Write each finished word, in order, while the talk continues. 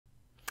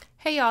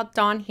Hey y'all,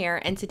 Dawn here,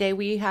 and today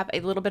we have a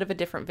little bit of a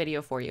different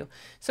video for you.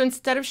 So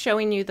instead of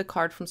showing you the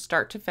card from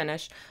start to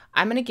finish,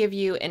 I'm going to give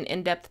you an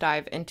in-depth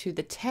dive into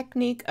the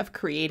technique of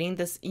creating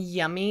this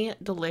yummy,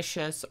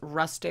 delicious,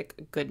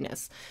 rustic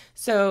goodness.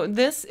 So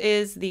this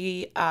is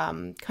the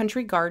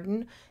Country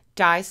Garden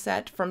die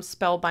set from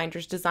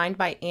Spellbinders, designed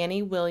by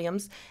Annie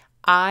Williams.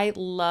 I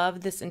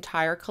love this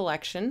entire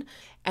collection,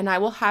 and I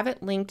will have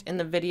it linked in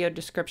the video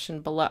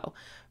description below.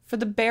 For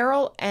the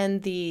barrel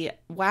and the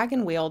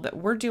wagon wheel that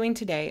we're doing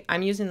today,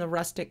 I'm using the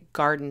Rustic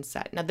Garden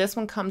set. Now this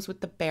one comes with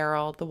the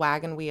barrel, the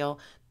wagon wheel,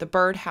 the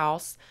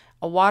birdhouse,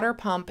 a water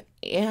pump,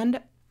 and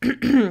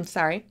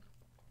sorry,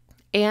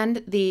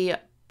 and the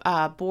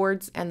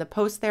boards and the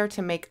post there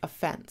to make a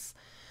fence.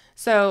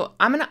 So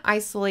I'm going to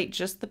isolate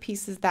just the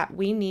pieces that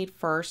we need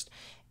first.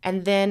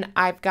 And then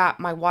I've got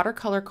my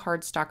watercolor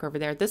cardstock over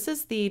there. This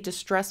is the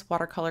Distress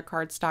watercolor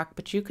cardstock,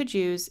 but you could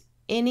use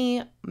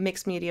any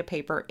mixed media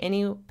paper,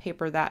 any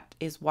paper that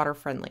is water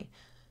friendly.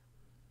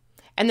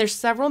 And there's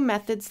several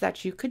methods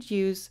that you could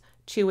use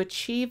to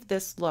achieve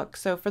this look.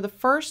 So for the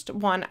first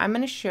one, I'm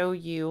going to show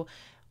you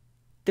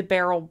the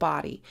barrel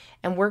body,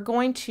 and we're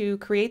going to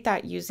create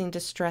that using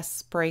Distress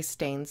spray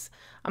stains.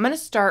 I'm going to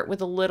start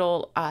with a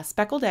little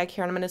speckled egg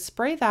here, and I'm going to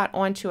spray that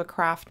onto a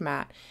craft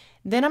mat.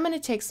 Then I'm going to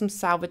take some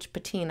salvage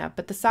patina,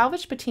 but the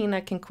salvage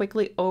patina can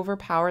quickly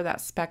overpower that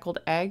speckled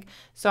egg.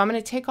 So I'm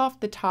going to take off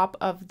the top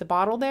of the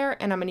bottle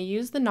there, and I'm going to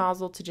use the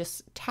nozzle to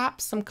just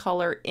tap some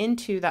color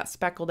into that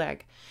speckled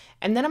egg.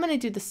 And then I'm going to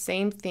do the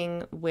same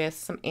thing with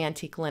some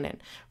antique linen.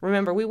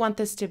 Remember, we want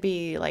this to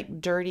be like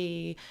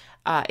dirty.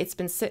 It's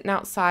been sitting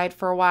outside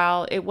for a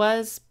while. It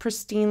was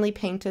pristinely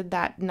painted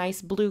that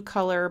nice blue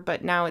color,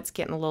 but now it's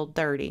getting a little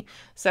dirty.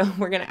 So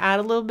we're going to add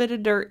a little bit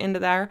of dirt into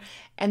there,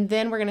 and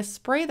then we're going to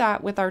spray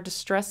that with our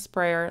Distress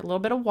sprayer, a little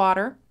bit of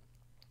water,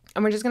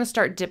 and we're just going to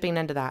start dipping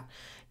into that.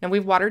 Now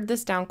we've watered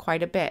this down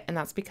quite a bit, and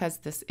that's because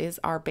this is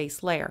our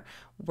base layer.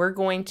 We're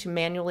going to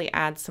manually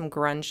add some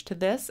grunge to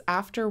this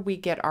after we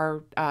get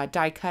our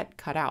die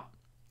cut out.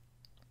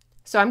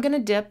 So I'm going to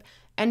dip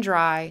and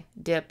dry,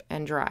 dip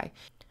and dry.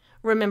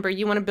 Remember,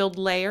 you want to build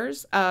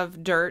layers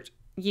of dirt,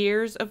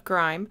 years of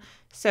grime.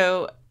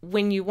 So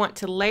when you want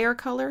to layer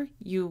color,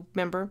 you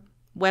remember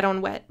wet on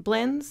wet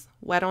blends,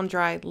 wet on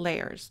dry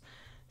layers.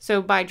 So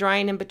by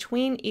drying in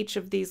between each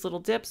of these little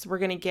dips, we're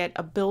going to get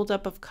a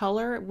buildup of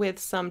color with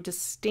some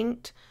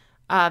distinct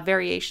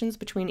variations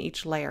between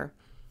each layer.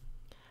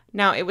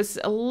 Now it was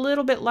a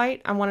little bit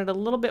light. I wanted a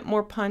little bit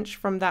more punch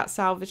from that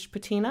salvaged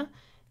patina.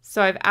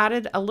 So I've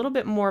added a little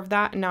bit more of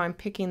that, and now I'm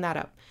picking that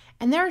up.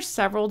 And there are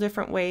several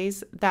different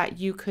ways that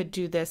you could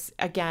do this.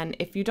 Again,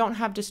 if you don't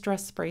have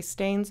Distress spray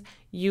stains,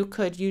 you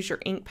could use your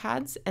ink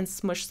pads and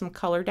smush some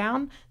color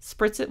down,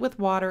 spritz it with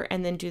water,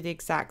 and then do the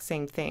exact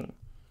same thing.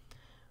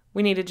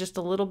 We needed just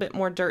a little bit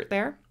more dirt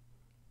there.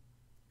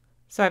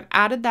 So I've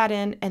added that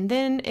in, and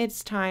then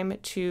it's time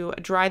to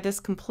dry this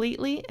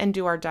completely and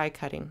do our die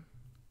cutting.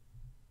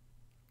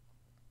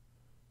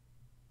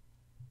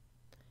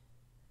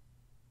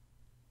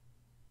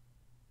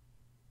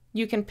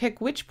 You can pick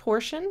which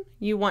portion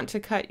you want to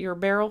cut your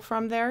barrel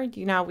from there.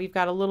 Now we've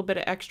got a little bit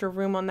of extra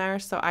room on there,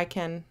 so I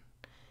can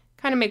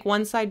kind of make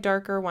one side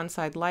darker, one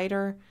side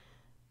lighter.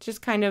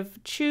 Just kind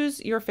of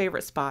choose your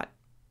favorite spot.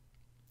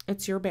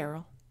 It's your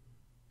barrel.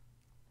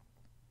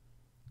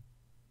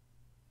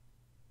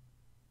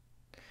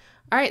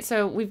 All right,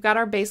 so we've got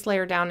our base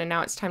layer down, and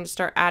now it's time to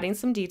start adding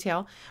some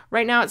detail.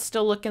 Right now it's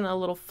still looking a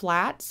little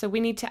flat, so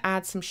we need to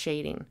add some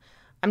shading.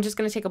 I'm just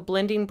going to take a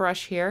blending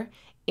brush here,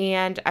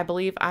 and I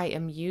believe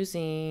I'm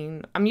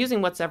using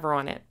what's ever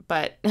on it,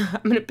 but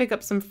I'm going to pick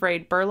up some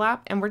frayed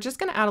burlap, and we're just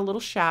going to add a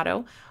little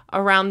shadow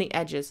around the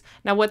edges.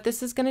 Now what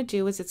this is going to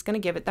do is it's going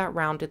to give it that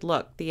rounded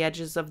look. The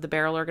edges of the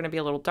barrel are going to be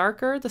a little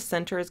darker, the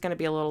center is going to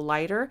be a little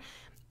lighter,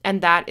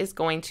 and that is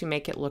going to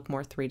make it look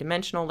more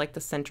three-dimensional, like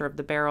the center of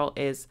the barrel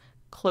is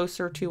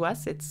closer to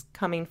us. It's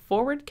coming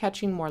forward,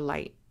 catching more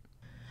light.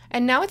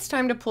 And now it's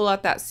time to pull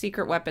out that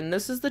secret weapon.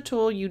 This is the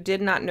tool you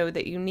did not know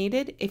that you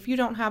needed. If you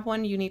don't have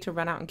one, you need to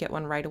run out and get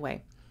one right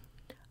away.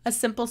 A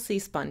simple sea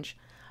sponge.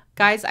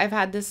 Guys, I've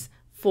had this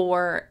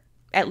for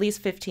at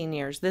least 15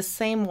 years. This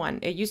same one.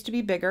 It used to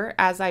be bigger.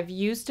 As I've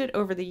used it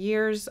over the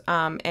years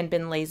and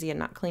been lazy and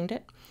not cleaned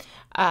it,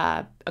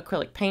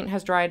 acrylic paint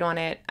has dried on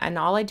it, and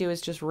all I do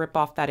is just rip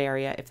off that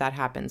area if that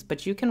happens.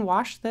 But you can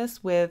wash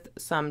this with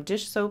some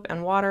dish soap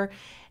and water,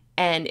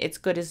 and it's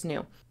good as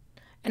new.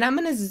 And I'm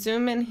going to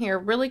zoom in here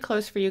really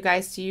close for you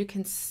guys so you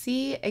can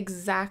see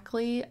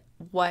exactly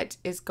what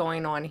is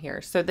going on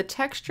here. So the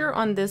texture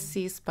on this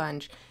sea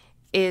sponge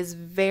is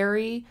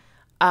very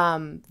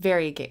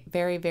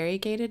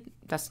variegated.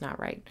 That's not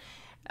right.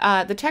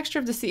 The texture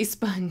of the sea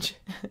sponge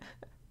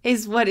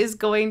is what is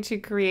going to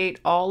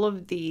create all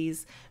of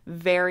these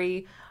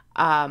very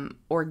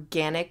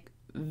organic,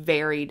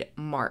 varied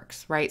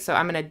marks, right? So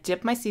I'm going to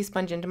dip my sea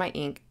sponge into my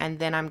ink, and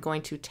then I'm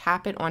going to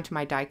tap it onto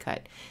my die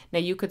cut. Now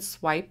you could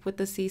swipe with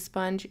the sea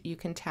sponge, you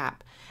can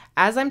tap.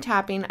 As I'm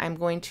tapping, I'm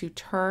going to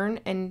turn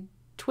and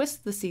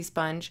twist the sea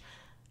sponge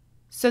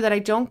so that I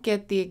don't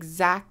get the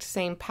exact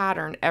same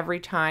pattern every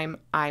time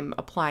I'm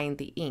applying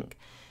the ink.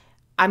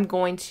 I'm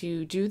going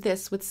to do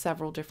this with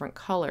several different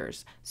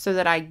colors so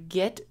that I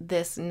get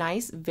this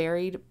nice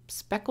varied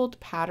speckled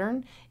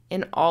pattern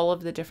in all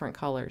of the different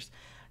colors.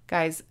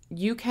 Guys,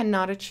 you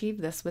cannot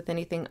achieve this with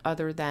anything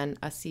other than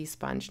a sea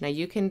sponge. Now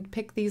you can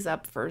pick these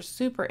up for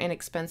super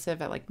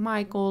inexpensive at like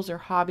Michael's or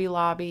Hobby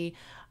Lobby.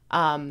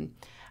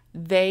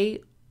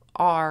 They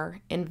are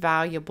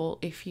invaluable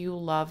if you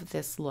love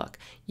this look.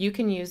 You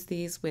can use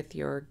these with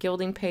your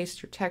gilding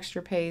paste, your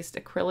texture paste,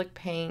 acrylic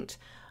paint,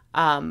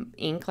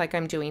 ink like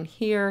I'm doing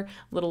here.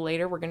 A little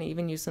later, we're going to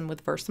even use them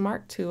with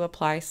Versamark to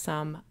apply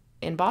some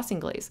embossing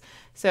glaze.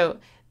 So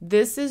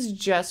this is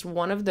just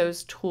one of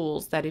those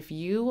tools that if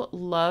you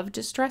love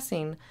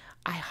distressing,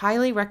 I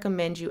highly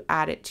recommend you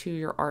add it to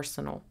your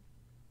arsenal.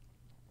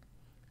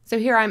 So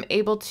here I'm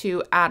able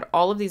to add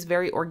all of these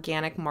very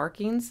organic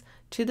markings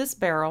to this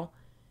barrel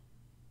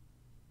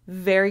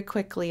very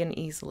quickly and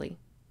easily.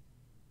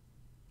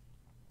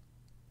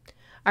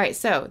 All right,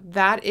 so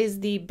that is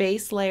the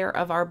base layer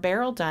of our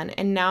barrel done,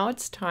 and now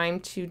it's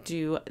time to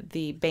do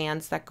the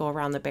bands that go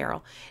around the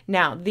barrel.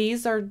 Now,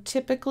 these are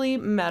typically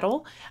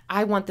metal.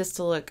 I want this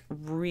to look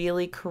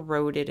really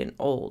corroded and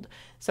old.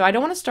 So I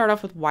don't want to start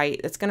off with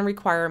white. It's going to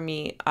require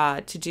me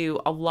to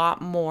do a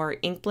lot more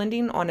ink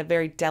blending on a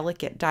very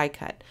delicate die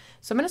cut.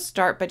 So I'm going to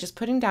start by just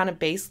putting down a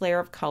base layer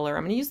of color.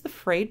 I'm going to use the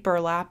frayed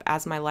burlap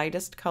as my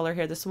lightest color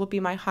here. This will be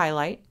my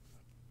highlight.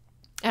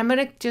 I'm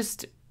going to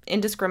just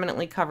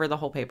indiscriminately cover the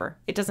whole paper.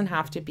 It doesn't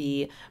have to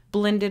be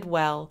blended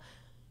well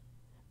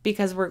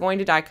because we're going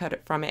to die cut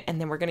it from it, and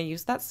then we're going to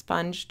use that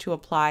sponge to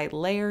apply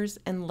layers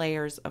and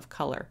layers of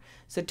color.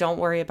 So don't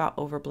worry about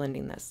over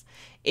blending this.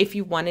 If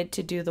you wanted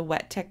to do the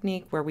wet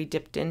technique where we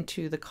dipped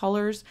into the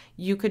colors,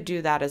 you could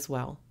do that as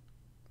well.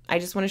 I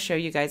just want to show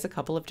you guys a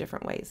couple of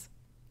different ways.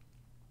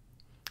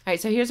 All right,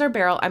 so here's our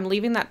barrel. I'm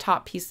leaving that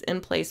top piece in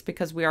place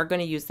because we are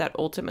going to use that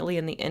ultimately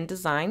in the end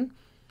design.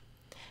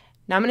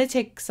 Now I'm going to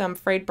take some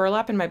frayed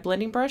burlap in my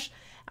blending brush.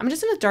 I'm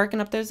just going to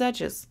darken up those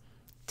edges.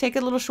 Take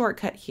a little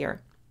shortcut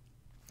here.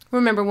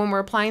 Remember, when we're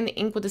applying the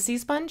ink with the sea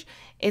sponge,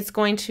 it's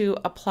going to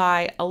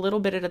apply a little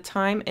bit at a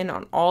time and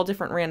on all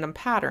different random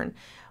pattern.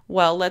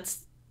 Well,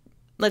 let's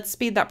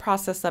speed that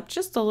process up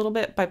just a little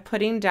bit by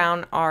putting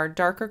down our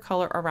darker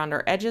color around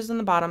our edges and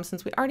the bottom,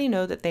 since we already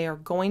know that they are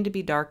going to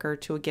be darker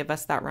to give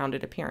us that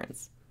rounded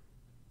appearance.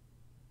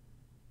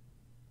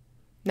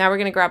 Now we're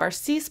going to grab our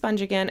sea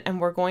sponge again,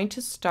 and we're going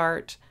to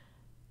start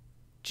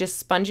just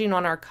sponging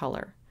on our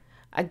color.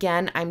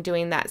 Again, I'm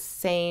doing that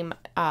same,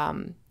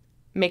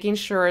 making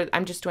sure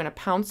I'm just doing a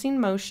pouncing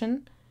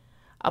motion,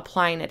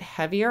 applying it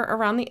heavier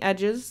around the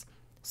edges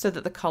so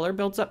that the color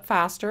builds up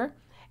faster,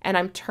 and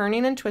I'm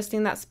turning and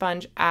twisting that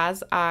sponge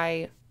as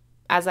I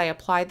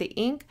apply the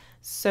ink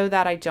so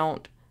that I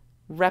don't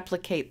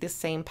replicate the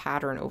same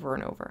pattern over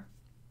and over.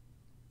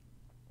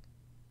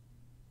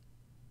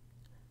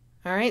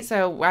 All right,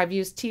 so I've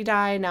used tea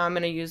dye. Now I'm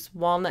going to use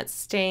walnut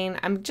stain.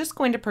 I'm just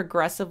going to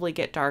progressively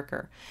get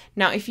darker.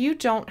 Now, if you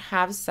don't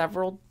have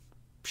several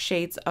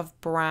shades of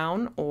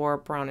brown or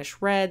brownish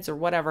reds or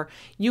whatever,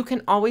 you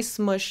can always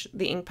smush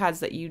the ink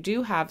pads that you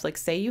do have. Like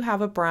say you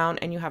have a brown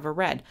and you have a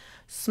red,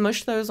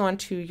 smush those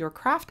onto your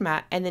craft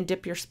mat and then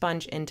dip your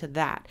sponge into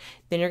that.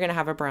 Then you're going to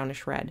have a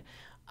brownish red.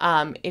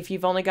 If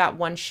you've only got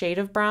one shade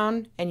of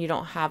brown and you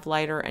don't have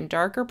lighter and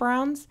darker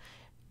browns,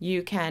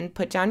 you can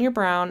put down your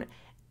brown,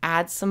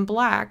 add some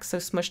black, so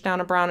smush down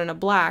a brown and a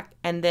black,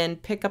 and then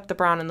pick up the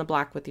brown and the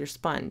black with your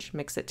sponge.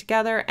 Mix it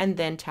together and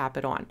then tap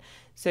it on.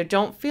 So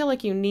don't feel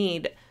like you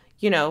need,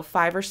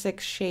 5 or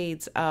 6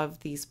 shades of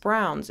these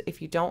browns. If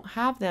you don't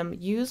have them,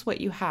 use what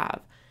you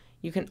have.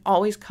 You can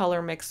always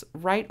color mix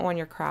right on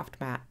your craft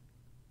mat.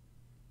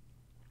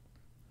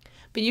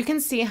 But you can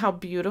see how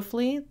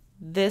beautifully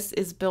this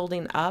is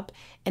building up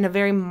in a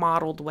very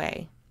mottled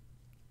way.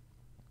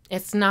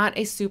 It's not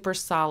a super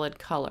solid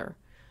color.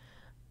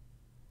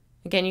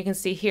 Again, you can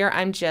see here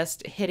I'm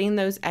just hitting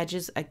those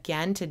edges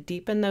again to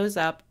deepen those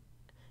up,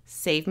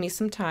 save me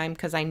some time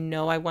because I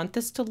know I want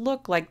this to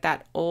look like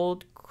that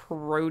old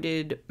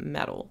corroded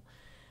metal.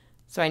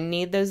 So I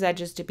need those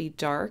edges to be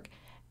dark,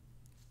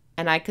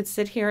 and I could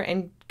sit here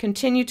and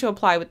continue to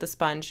apply with the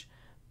sponge,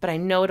 but I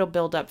know it'll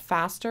build up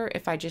faster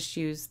if I just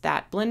use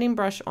that blending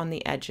brush on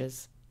the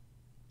edges.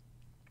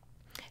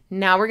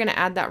 Now we're going to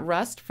add that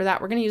rust. For that,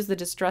 we're going to use the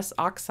Distress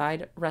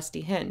Oxide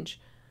Rusty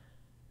Hinge.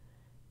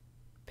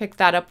 Pick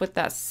that up with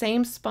that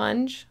same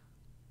sponge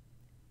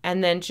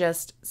and then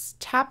just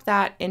tap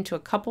that into a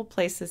couple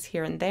places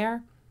here and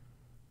there,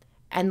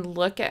 and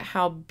look at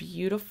how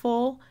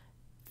beautiful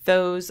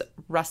those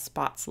rust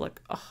spots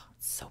look. Oh,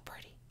 it's so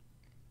pretty.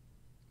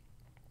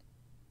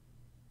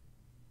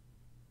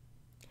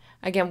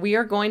 Again, we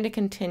are going to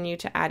continue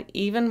to add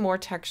even more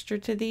texture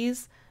to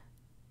these,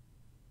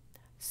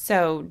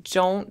 so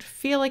don't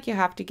feel like you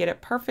have to get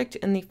it perfect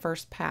in the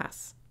first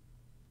pass.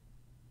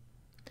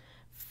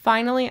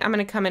 Finally, I'm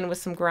going to come in with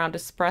some ground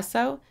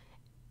espresso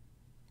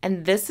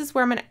And this is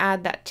where I'm going to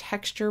add that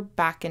texture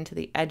back into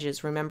the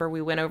edges. Remember,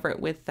 we went over it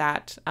with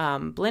that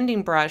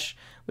blending brush,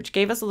 which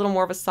gave us a little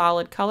more of a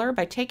solid color.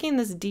 By taking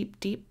this deep,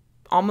 deep,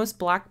 almost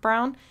black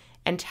brown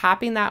and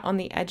tapping that on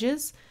the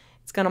edges,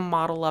 it's going to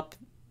model up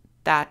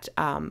that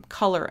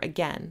color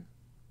again.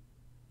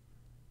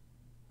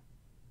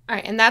 All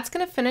right, and that's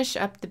going to finish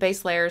up the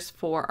base layers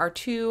for our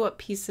 2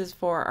 pieces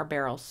for our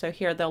barrels. So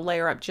here they'll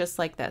layer up just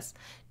like this.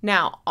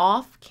 Now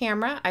off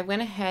camera, I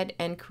went ahead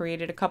and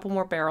created a couple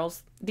more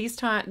barrels. This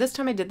time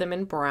I did them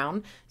in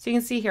brown. So you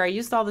can see here I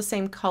used all the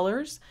same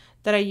colors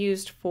that I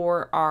used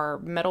for our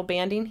metal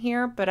banding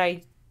here, but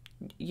I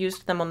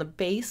used them on the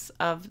base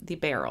of the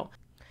barrel.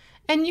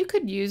 And you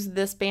could use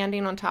this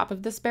banding on top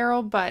of this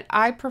barrel, but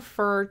I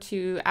prefer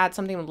to add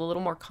something with a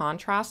little more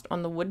contrast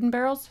on the wooden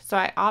barrels. So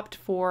I opt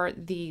for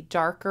the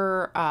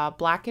darker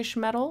blackish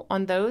metal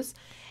on those.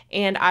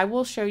 And I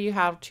will show you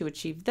how to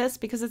achieve this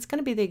because it's going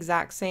to be the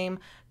exact same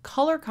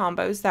color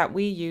combos that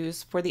we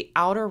use for the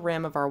outer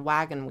rim of our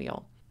wagon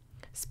wheel.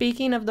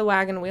 Speaking of the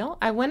wagon wheel,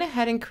 I went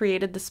ahead and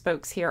created the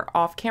spokes here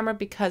off camera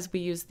because we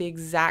used the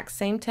exact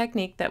same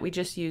technique that we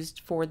just used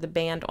for the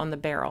band on the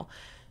barrel.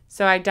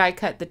 So I die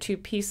cut the 2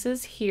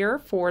 pieces here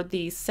for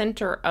the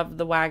center of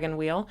the wagon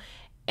wheel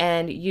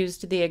and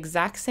used the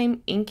exact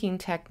same inking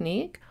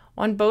technique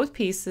on both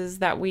pieces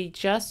that we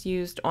just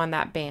used on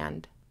that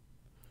band.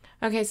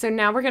 Okay, so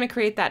now we're going to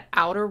create that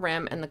outer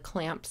rim and the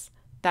clamps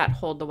that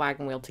hold the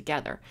wagon wheel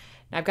together.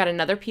 Now I've got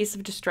another piece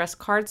of distressed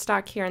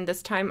cardstock here, and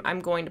this time I'm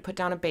going to put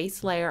down a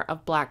base layer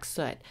of black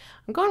soot.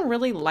 I'm going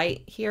really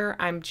light here.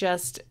 I'm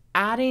just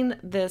adding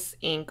this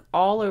ink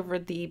all over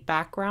the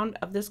background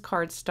of this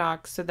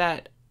cardstock so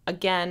that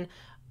again,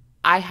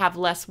 I have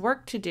less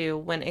work to do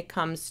when it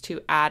comes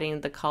to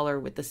adding the color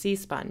with the sea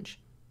sponge.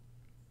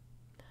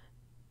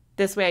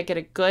 This way I get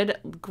a good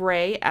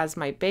gray as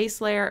my base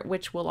layer,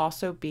 which will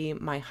also be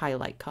my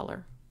highlight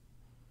color.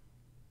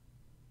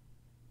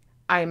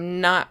 I'm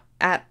not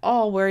at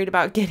all worried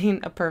about getting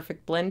a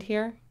perfect blend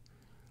here,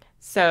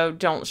 so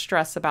don't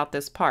stress about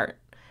this part.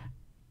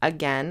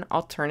 Again,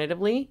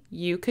 alternatively,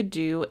 you could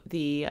do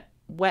the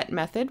wet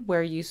method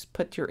where you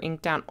put your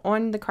ink down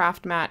on the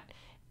craft mat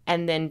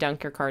and then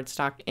dunk your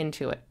cardstock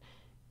into it.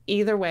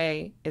 Either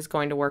way is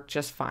going to work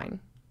just fine.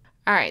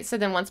 All right, so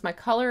then once my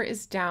color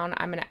is down,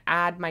 I'm going to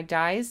add my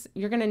dies.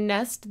 You're going to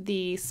nest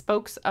the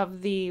spokes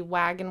of the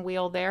wagon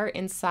wheel there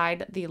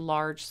inside the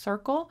large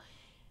circle.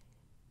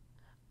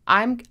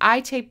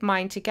 I tape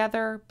mine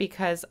together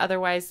because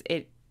otherwise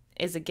it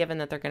is a given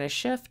that they're going to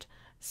shift.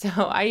 So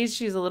I just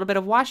use a little bit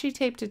of washi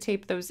tape to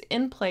tape those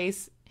in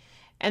place.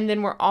 And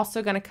then we're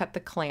also going to cut the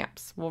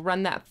clamps. We'll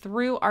run that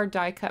through our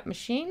die cut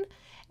machine.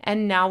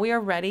 And now we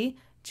are ready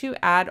to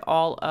add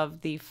all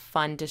of the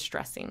fun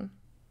distressing.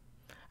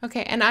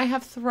 Okay, and I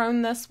have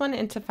thrown this one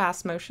into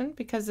fast motion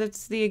because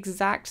it's the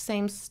exact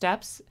same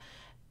steps,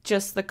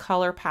 just the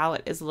color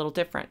palette is a little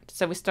different.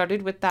 So we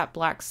started with that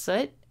black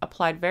soot,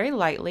 applied very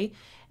lightly,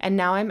 and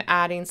now I'm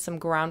adding some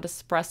ground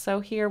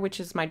espresso here, which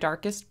is my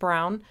darkest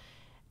brown,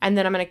 and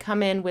then I'm going to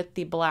come in with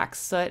the black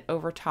soot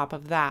over top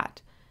of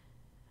that.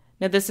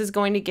 Now this is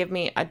going to give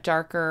me a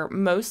darker,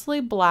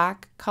 mostly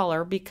black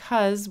color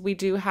because we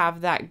do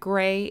have that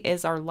gray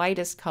is our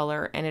lightest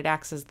color and it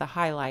acts as the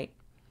highlight.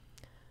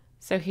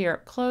 So here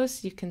up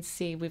close you can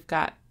see we've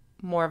got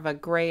more of a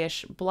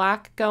grayish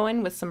black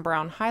going with some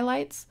brown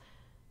highlights.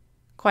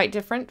 Quite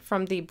different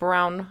from the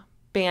brown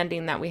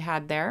banding that we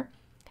had there,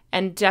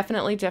 and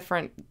definitely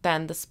different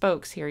than the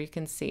spokes here you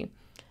can see.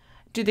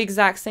 Do the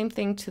exact same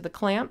thing to the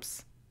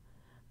clamps.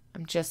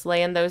 I'm just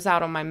laying those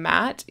out on my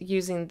mat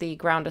using the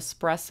ground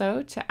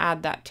espresso to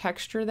add that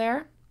texture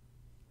there.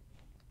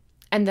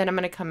 And then I'm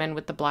going to come in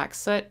with the black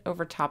soot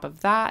over top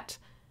of that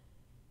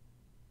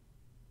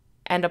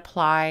and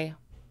apply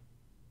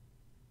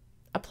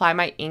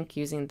my ink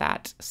using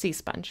that sea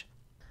sponge.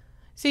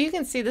 So you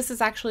can see this is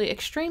actually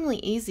extremely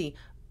easy,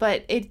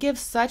 but it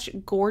gives such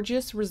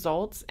gorgeous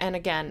results. And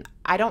again,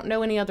 I don't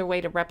know any other way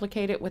to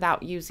replicate it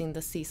without using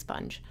the sea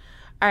sponge.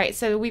 All right,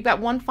 so we've got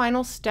one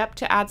final step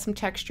to add some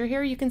texture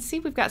here. You can see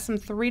we've got some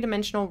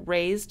 3-dimensional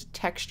raised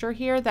texture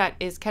here that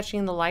is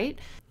catching the light.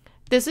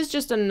 This is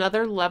just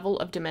another level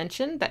of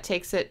dimension that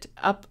takes it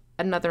up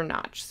another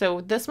notch.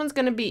 So this one's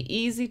going to be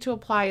easy to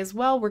apply as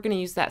well. We're going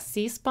to use that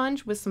sea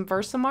sponge with some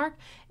Versamark,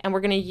 and we're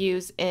going to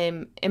use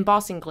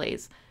embossing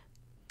glaze.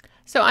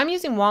 So I'm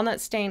using walnut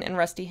stain and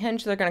rusty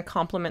hinge. They're going to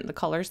complement the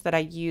colors that I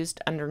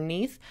used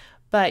underneath,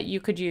 but you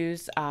could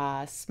use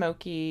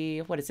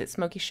smoky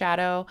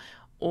shadow,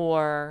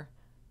 or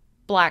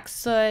black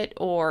soot,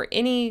 or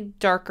any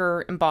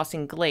darker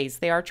embossing glaze.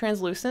 They are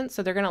translucent,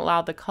 so they're going to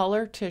allow the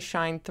color to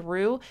shine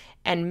through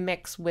and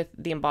mix with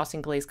the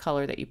embossing glaze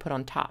color that you put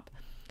on top.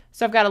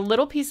 So I've got a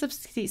little piece of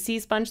sea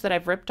sponge that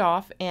I've ripped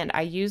off, and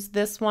I used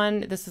this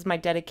one. This is my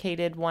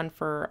dedicated one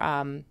for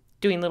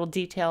doing little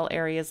detail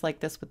areas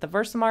like this with the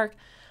Versamark.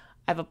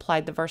 I've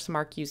applied the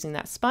Versamark using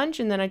that sponge,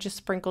 and then I just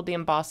sprinkled the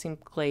embossing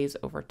glaze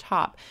over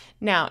top.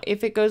 Now,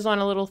 if it goes on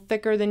a little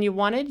thicker than you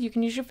wanted, you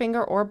can use your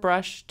finger or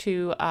brush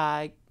to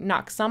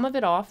knock some of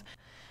it off.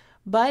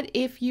 But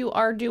if you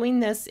are doing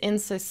this in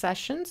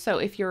succession, so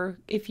if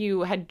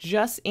you had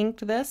just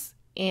inked this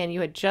and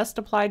you had just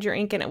applied your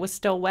ink and it was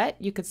still wet,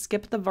 you could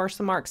skip the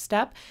Versamark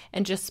step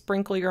and just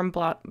sprinkle your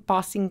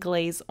embossing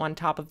glaze on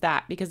top of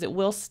that because it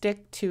will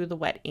stick to the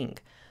wet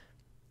ink.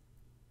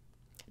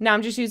 Now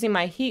I'm just using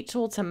my heat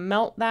tool to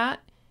melt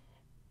that.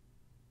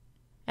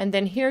 And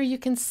then here you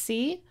can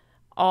see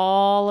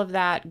all of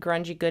that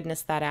grungy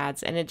goodness that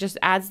adds, and it just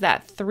adds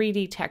that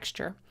 3D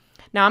texture.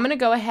 Now I'm going to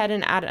go ahead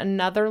and add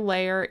another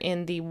layer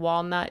in the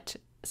walnut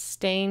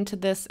stain to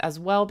this as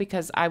well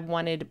because I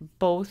wanted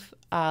both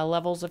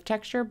levels of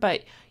texture,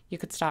 but you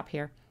could stop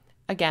here.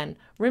 Again,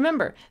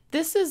 remember,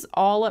 this is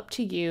all up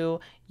to you.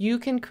 You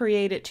can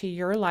create it to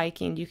your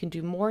liking. You can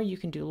do more, you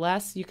can do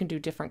less, you can do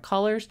different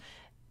colors.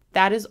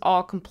 That is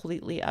all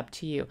completely up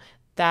to you.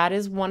 That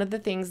is one of the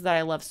things that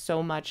I love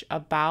so much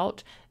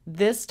about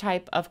this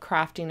type of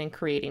crafting and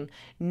creating.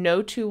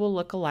 No two will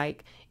look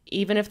alike.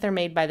 Even if they're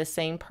made by the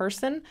same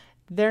person,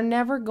 they're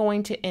never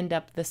going to end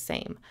up the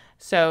same.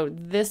 So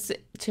this,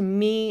 to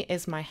me,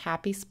 is my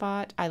happy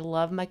spot. I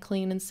love my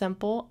clean and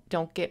simple.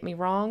 Don't get me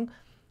wrong.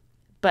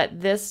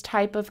 But this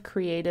type of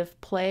creative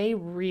play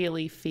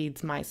really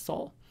feeds my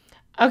soul.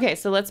 Okay,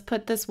 so let's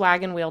put this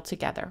wagon wheel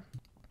together.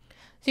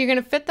 So you're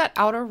going to fit that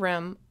outer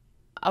rim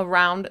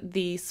around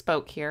the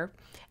spoke here.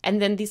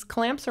 And then these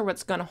clamps are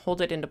what's going to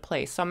hold it into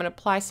place. So I'm going to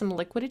apply some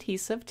liquid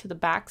adhesive to the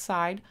back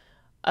side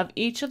of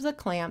each of the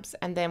clamps,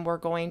 and then we're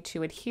going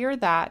to adhere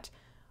that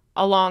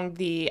along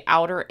the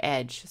outer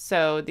edge.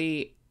 So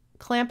the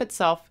clamp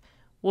itself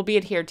will be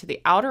adhered to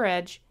the outer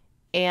edge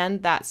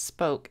and that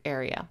spoke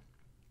area.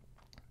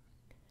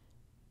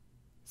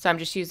 So I'm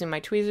just using my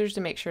tweezers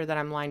to make sure that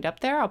I'm lined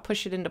up there. I'll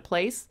push it into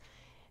place,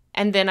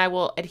 and then I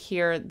will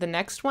adhere the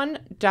next one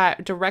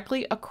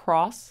directly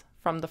across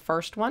from the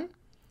first one.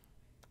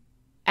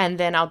 And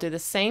then I'll do the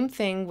same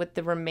thing with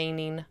the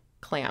remaining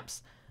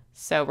clamps.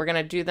 So we're going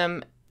to do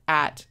them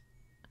at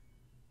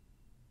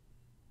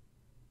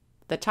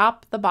the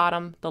top, the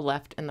bottom, the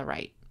left, and the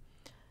right.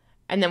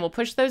 And then we'll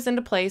push those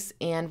into place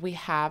and we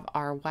have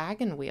our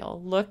wagon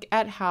wheel. Look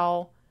at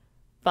how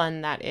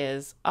fun that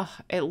is. Oh,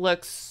 it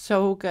looks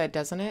so good,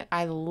 doesn't it?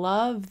 I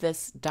love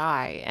this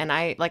die. And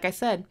like I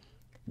said,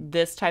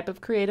 this type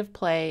of creative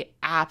play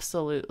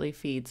absolutely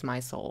feeds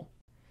my soul.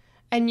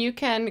 And you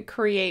can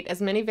create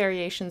as many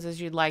variations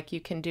as you'd like. You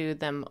can do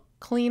them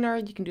cleaner,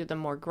 you can do them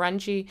more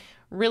grungy.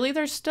 Really,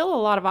 there's still a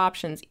lot of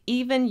options,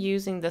 even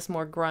using this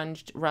more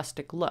grunged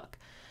rustic look.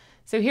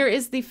 So here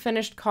is the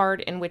finished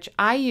card in which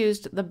I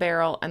used the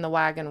barrel and the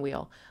wagon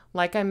wheel.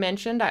 Like I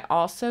mentioned, I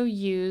also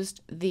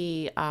used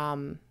the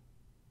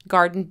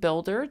garden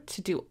builder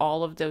to do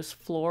all of those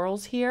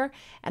florals here.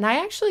 And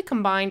I actually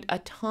combined a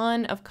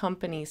ton of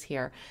companies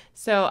here.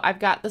 So I've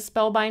got the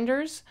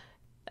Spellbinders,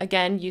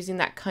 again, using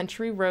that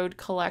Country Road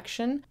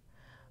collection.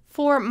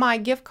 For my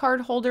gift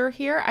card holder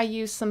here, I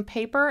used some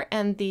paper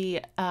and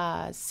the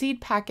seed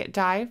packet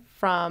die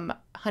from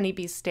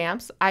Honeybee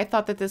Stamps. I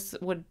thought that this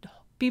would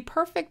be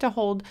perfect to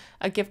hold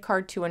a gift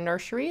card to a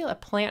nursery, a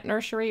plant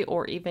nursery,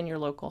 or even your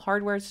local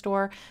hardware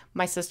store.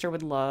 My sister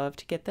would love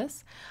to get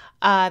this.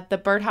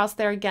 The birdhouse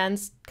there again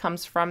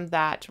comes from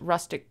that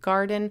Rustic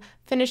garden.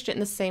 Finished it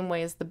in the same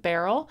way as the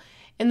barrel.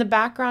 In the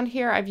background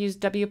here, I've used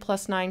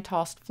W+9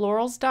 Tossed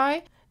Florals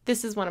die.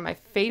 This is one of my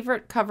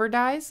favorite cover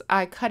dies.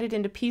 I cut it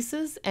into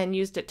pieces and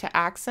used it to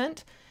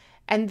accent.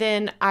 And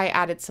then I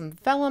added some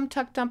vellum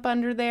tucked up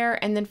under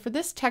there. And then for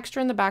this texture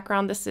in the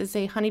background, this is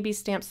a Honeybee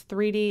Stamps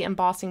 3D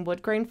embossing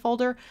wood grain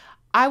folder.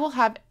 I will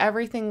have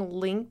everything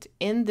linked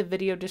in the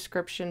video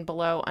description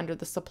below under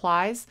the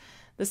supplies.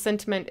 The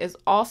sentiment is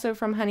also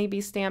from Honeybee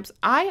Stamps.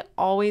 I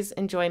always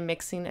enjoy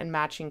mixing and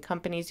matching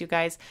companies, you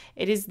guys.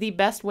 It is the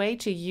best way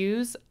to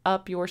use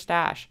up your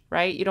stash,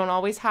 right? You don't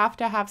always have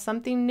to have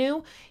something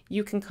new.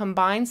 You can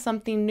combine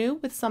something new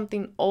with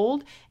something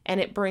old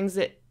and it brings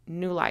it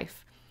new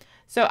life.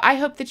 So I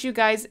hope that you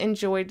guys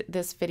enjoyed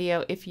this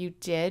video. If you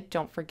did,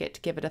 don't forget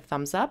to give it a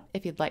thumbs up.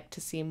 If you'd like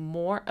to see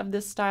more of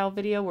this style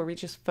video where we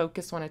just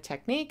focus on a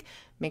technique,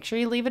 make sure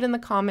you leave it in the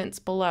comments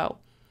below.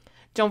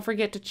 Don't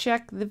forget to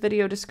check the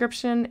video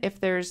description if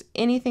there's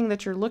anything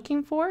that you're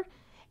looking for,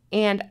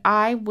 and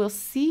I will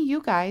see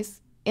you guys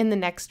in the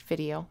next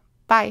video.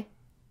 Bye.